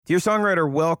Dear songwriter,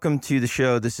 welcome to the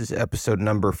show. This is episode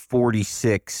number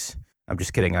 46. I'm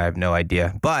just kidding. I have no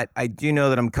idea. But I do know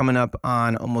that I'm coming up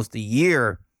on almost a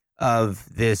year of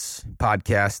this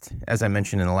podcast, as I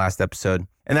mentioned in the last episode.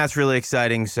 And that's really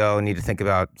exciting. So I need to think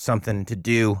about something to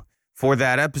do for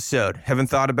that episode. Haven't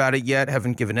thought about it yet.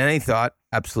 Haven't given any thought.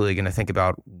 Absolutely going to think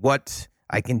about what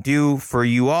I can do for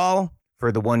you all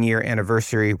for the 1 year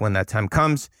anniversary when that time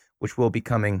comes, which will be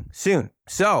coming soon.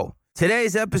 So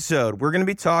today's episode, we're going to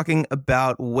be talking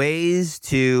about ways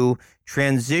to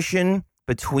transition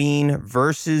between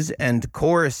verses and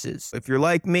choruses. If you're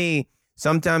like me,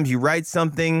 sometimes you write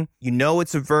something, you know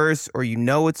it's a verse or you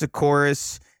know it's a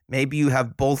chorus. Maybe you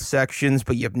have both sections,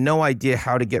 but you have no idea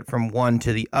how to get from one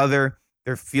to the other.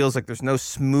 There feels like there's no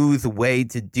smooth way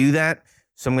to do that.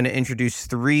 So I'm going to introduce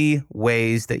 3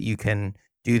 ways that you can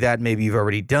do that. Maybe you've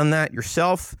already done that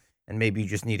yourself, and maybe you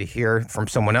just need to hear from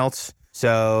someone else.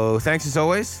 So thanks as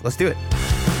always. Let's do it.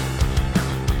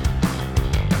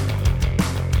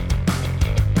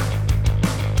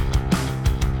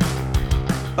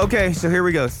 Okay, so here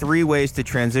we go. 3 ways to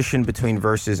transition between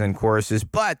verses and choruses.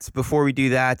 But before we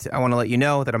do that, I want to let you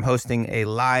know that I'm hosting a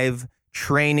live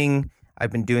training.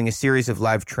 I've been doing a series of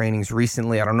live trainings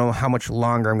recently. I don't know how much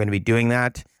longer I'm going to be doing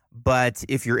that. But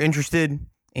if you're interested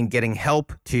in getting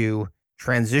help to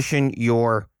transition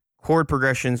your chord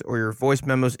progressions or your voice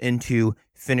memos into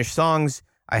finished songs,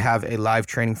 I have a live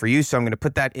training for you. So I'm going to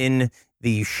put that in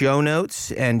the show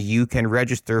notes, and you can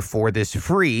register for this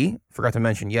free, forgot to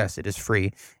mention, yes, it is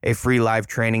free, a free live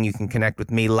training. You can connect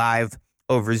with me live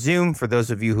over Zoom. For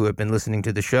those of you who have been listening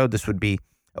to the show, this would be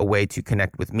a way to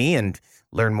connect with me and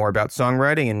learn more about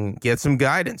songwriting and get some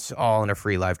guidance, all in a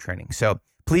free live training. So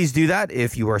please do that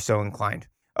if you are so inclined.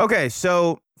 Okay,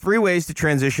 so 3 ways to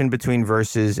transition between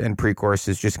verses and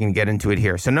pre-choruses. Just going to get into it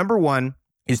here. So number 1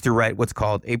 is to write what's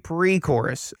called a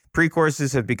pre-chorus.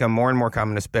 Pre-choruses have become more and more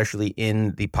common, especially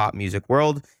in the pop music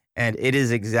world. And it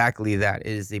is exactly that. It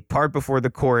is the part before the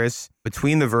chorus,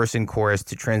 between the verse and chorus,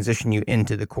 to transition you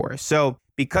into the chorus. So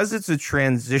because it's a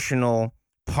transitional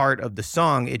part of the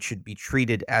song, it should be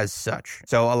treated as such.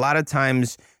 So a lot of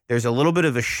times there's a little bit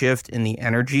of a shift in the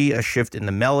energy, a shift in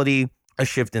the melody, a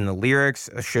shift in the lyrics,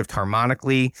 a shift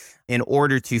harmonically in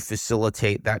order to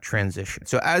facilitate that transition.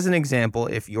 So as an example,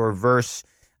 if your verse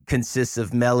consists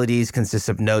of melodies, consists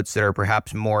of notes that are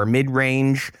perhaps more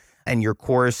mid-range, and your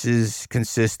choruses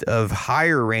consist of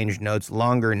higher range notes,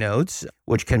 longer notes,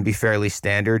 which can be fairly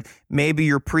standard, maybe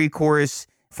your pre-chorus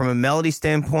from a melody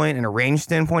standpoint and a range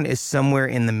standpoint is somewhere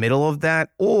in the middle of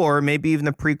that, or maybe even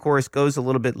the pre-chorus goes a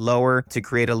little bit lower to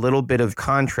create a little bit of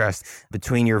contrast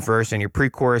between your verse and your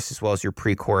pre-chorus, as well as your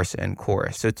pre-chorus and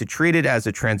chorus. So to treat it as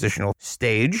a transitional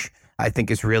stage, I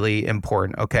think is really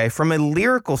important, okay? From a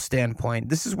lyrical standpoint,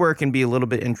 this is where it can be a little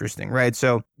bit interesting, right?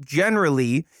 So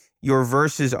generally, your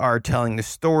verses are telling the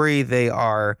story. They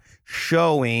are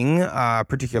showing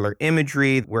particular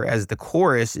imagery, whereas the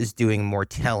chorus is doing more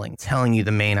telling you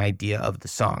the main idea of the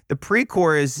song. The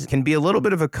pre-chorus can be a little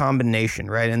bit of a combination,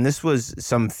 right? And this was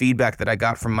some feedback that I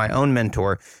got from my own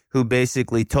mentor, who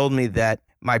basically told me that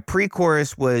my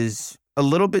pre-chorus was a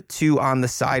little bit too on the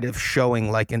side of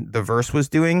showing like the verse was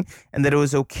doing, and that it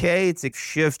was okay to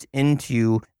shift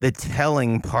into the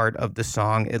telling part of the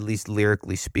song, at least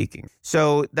lyrically speaking.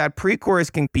 So that pre-chorus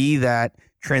can be that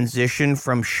transition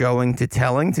from showing to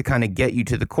telling to kind of get you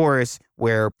to the chorus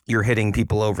where you're hitting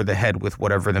people over the head with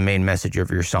whatever the main message of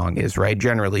your song is, right?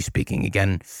 Generally speaking,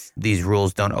 again, these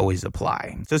rules don't always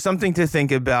apply. So something to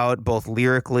think about both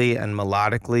lyrically and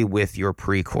melodically with your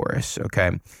pre-chorus,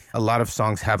 okay? A lot of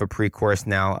songs have a pre-chorus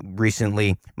now.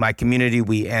 Recently, my community,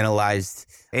 we analyzed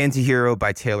Antihero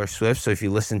by Taylor Swift. So if you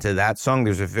listen to that song,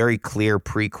 there's a very clear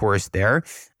pre-chorus there,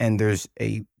 and there's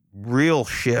a real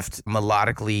shift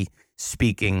melodically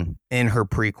speaking in her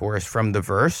pre-chorus from the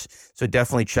verse. So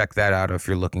definitely check that out if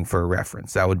you're looking for a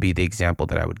reference. That would be the example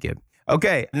that I would give.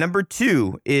 Okay, number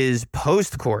 2 is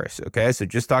post-chorus. Okay, so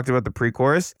just talked about the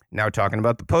pre-chorus. Now we're talking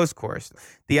about the post-chorus.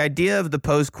 The idea of the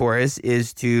post-chorus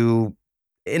is to,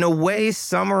 in a way,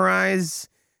 summarize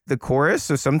the chorus.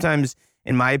 So sometimes,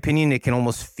 in my opinion, it can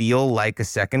almost feel like a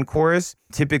second chorus.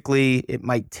 Typically, it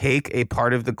might take a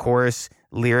part of the chorus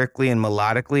lyrically and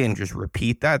melodically and just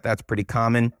repeat that. That's pretty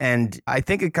common. And I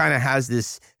think it kind of has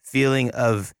this feeling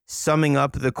of summing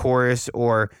up the chorus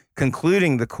or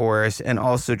concluding the chorus and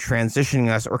also transitioning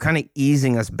us or kind of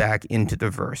easing us back into the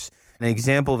verse. An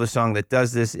example of a song that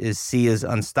does this is Sia's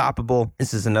Unstoppable.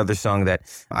 This is another song that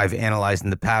I've analyzed in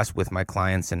the past with my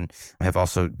clients and have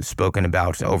also spoken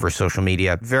about over social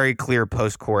media. Very clear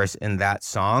post-chorus in that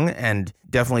song, and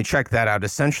definitely check that out.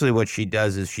 Essentially what she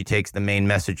does is she takes the main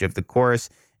message of the chorus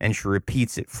and she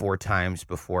repeats it 4 times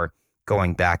before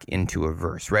going back into a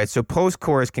verse, right? So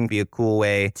post-chorus can be a cool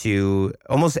way to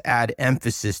almost add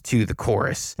emphasis to the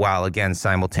chorus while, again,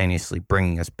 simultaneously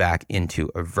bringing us back into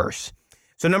a verse.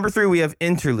 So number 3, we have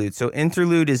interlude. So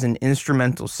interlude is an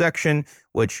instrumental section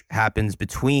which happens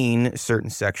between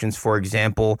certain sections. For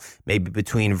example, maybe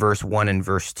between verse 1 and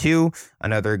verse 2.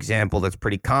 Another example that's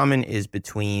pretty common is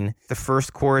between the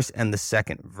first chorus and the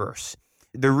second verse.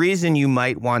 The reason you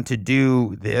might want to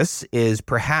do this is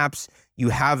perhaps you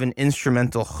have an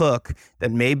instrumental hook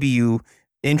that maybe you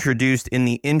introduced in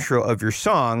the intro of your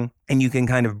song, and you can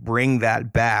kind of bring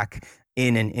that back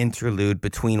in an interlude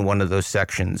between one of those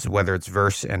sections, whether it's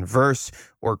verse and verse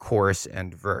or chorus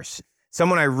and verse.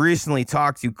 Someone I recently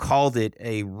talked to called it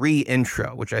a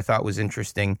re-intro, which I thought was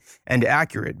interesting and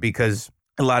accurate, because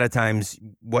a lot of times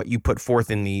what you put forth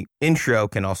in the intro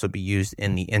can also be used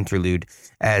in the interlude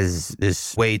as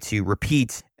this way to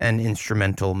repeat an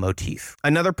instrumental motif.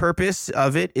 Another purpose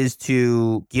of it is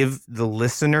to give the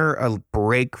listener a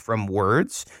break from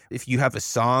words. If you have a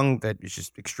song that is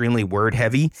just extremely word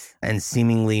heavy and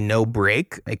seemingly no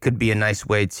break, it could be a nice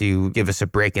way to give us a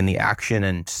break in the action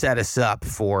and set us up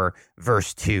for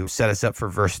verse 2, set us up for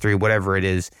verse 3, whatever it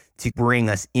is, to bring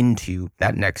us into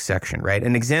that next section, right?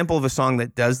 An example of a song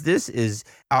that does this is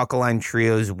Alkaline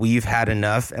Trio's We've Had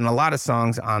Enough, and a lot of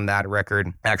songs on that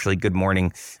record, actually Good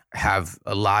Morning, have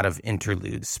a lot of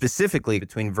interludes, specifically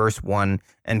between verse 1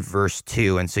 and verse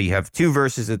 2. And so you have 2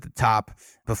 verses at the top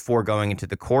before going into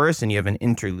the chorus, and you have an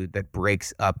interlude that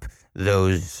breaks up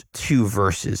those 2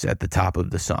 verses at the top of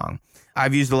the song.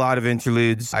 I've used a lot of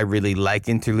interludes. I really like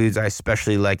interludes. I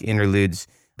especially like interludes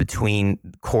between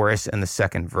chorus and the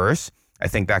second verse. I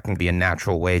think that can be a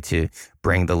natural way to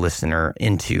bring the listener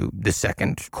into the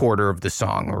second quarter of the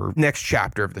song or next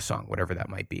chapter of the song, whatever that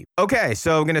might be. Okay,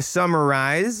 so I'm going to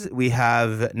summarize. We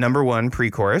have number 1,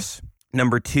 pre-chorus.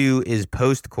 Number 2 is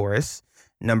post-chorus.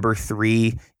 Number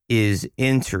 3 is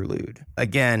interlude.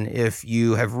 Again, if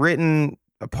you have written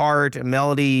a part, a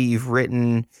melody, you've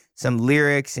written some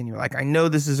lyrics, and you're like, I know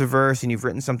this is a verse, and you've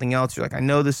written something else, you're like, I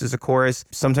know this is a chorus.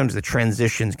 Sometimes the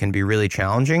transitions can be really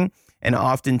challenging, and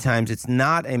oftentimes it's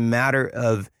not a matter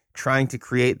of trying to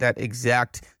create that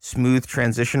exact smooth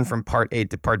transition from part A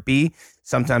to part B.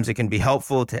 Sometimes it can be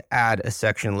helpful to add a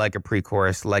section like a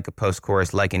pre-chorus, like a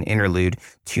post-chorus, like an interlude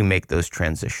to make those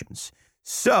transitions.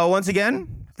 So once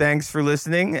again, thanks for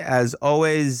listening. As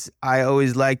always, I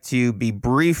always like to be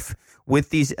brief with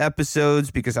these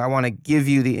episodes because I want to give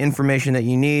you the information that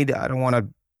you need. I don't want to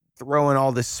throw in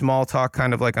all this small talk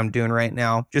kind of like I'm doing right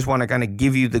now. Just want to kind of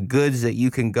give you the goods that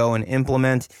you can go and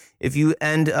implement. If you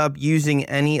end up using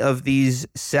any of these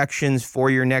sections for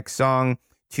your next song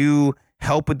to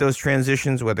help with those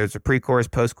transitions, whether it's a pre-chorus,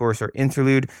 post-chorus, or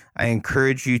interlude, I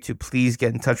encourage you to please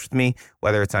get in touch with me,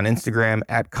 whether it's on Instagram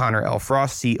at Connor L.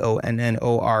 Frost,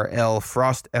 CONNORL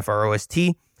Frost,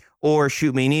 FROST, or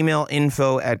shoot me an email,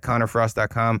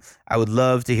 info@connorfrost.com. I would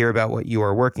love to hear about what you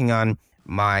are working on.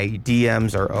 My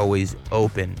DMs are always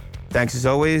open. Thanks as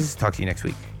always. Talk to you next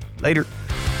week. Later.